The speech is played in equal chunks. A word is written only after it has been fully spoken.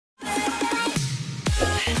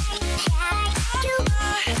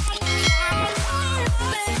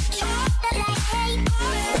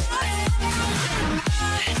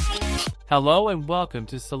Hello and welcome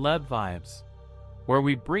to Celeb Vibes, where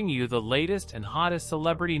we bring you the latest and hottest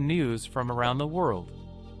celebrity news from around the world.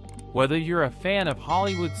 Whether you're a fan of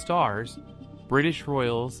Hollywood stars, British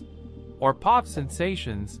royals, or pop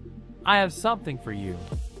sensations, I have something for you.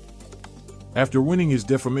 After winning his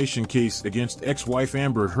defamation case against ex-wife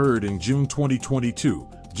Amber Heard in June 2022,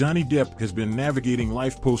 Johnny Depp has been navigating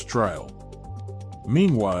life post-trial.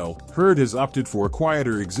 Meanwhile, Heard has opted for a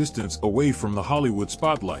quieter existence away from the Hollywood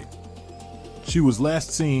spotlight. She was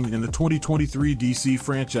last seen in the 2023 DC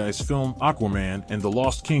franchise film Aquaman and the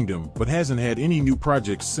Lost Kingdom, but hasn't had any new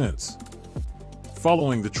projects since.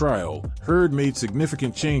 Following the trial, Heard made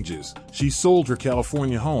significant changes. She sold her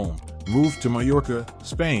California home, moved to Mallorca,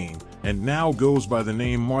 Spain, and now goes by the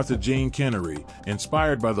name Martha Jane Canary,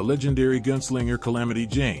 inspired by the legendary gunslinger Calamity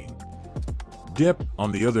Jane. Depp,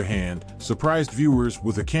 on the other hand, surprised viewers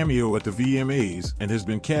with a cameo at the VMAs and has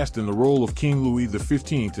been cast in the role of King Louis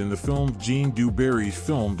XV in the film Jean du Barry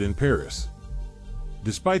filmed in Paris.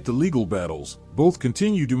 Despite the legal battles, both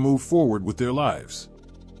continue to move forward with their lives.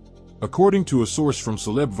 According to a source from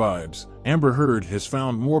Celeb Vibes, Amber Heard has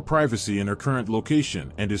found more privacy in her current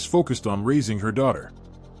location and is focused on raising her daughter.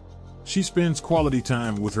 She spends quality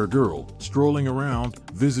time with her girl, strolling around,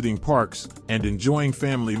 visiting parks, and enjoying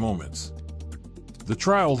family moments. The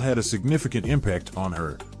trial had a significant impact on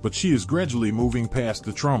her, but she is gradually moving past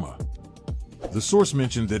the trauma. The source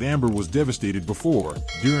mentioned that Amber was devastated before,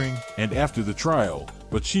 during, and after the trial,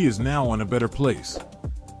 but she is now in a better place.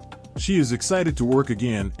 She is excited to work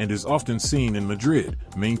again and is often seen in Madrid,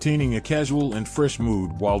 maintaining a casual and fresh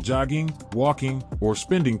mood while jogging, walking, or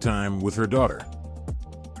spending time with her daughter.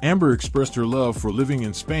 Amber expressed her love for living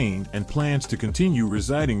in Spain and plans to continue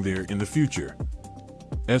residing there in the future.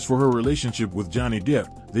 As for her relationship with Johnny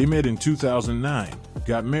Depp, they met in 2009,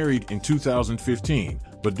 got married in 2015,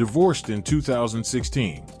 but divorced in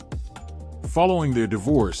 2016. Following their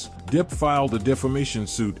divorce, Depp filed a defamation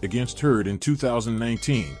suit against Heard in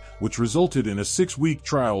 2019, which resulted in a 6-week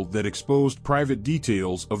trial that exposed private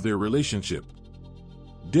details of their relationship.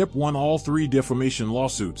 Depp won all 3 defamation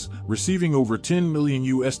lawsuits, receiving over $10 million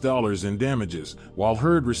in damages, while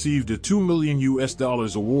Heard received a $2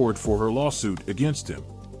 million award for her lawsuit against him.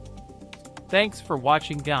 Thanks for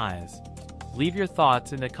watching, guys. Leave your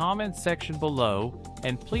thoughts in the comments section below,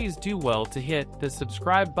 and please do well to hit the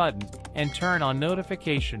subscribe button and turn on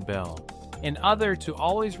notification bell in order to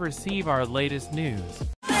always receive our latest news.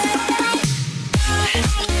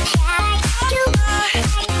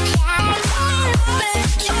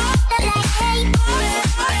 You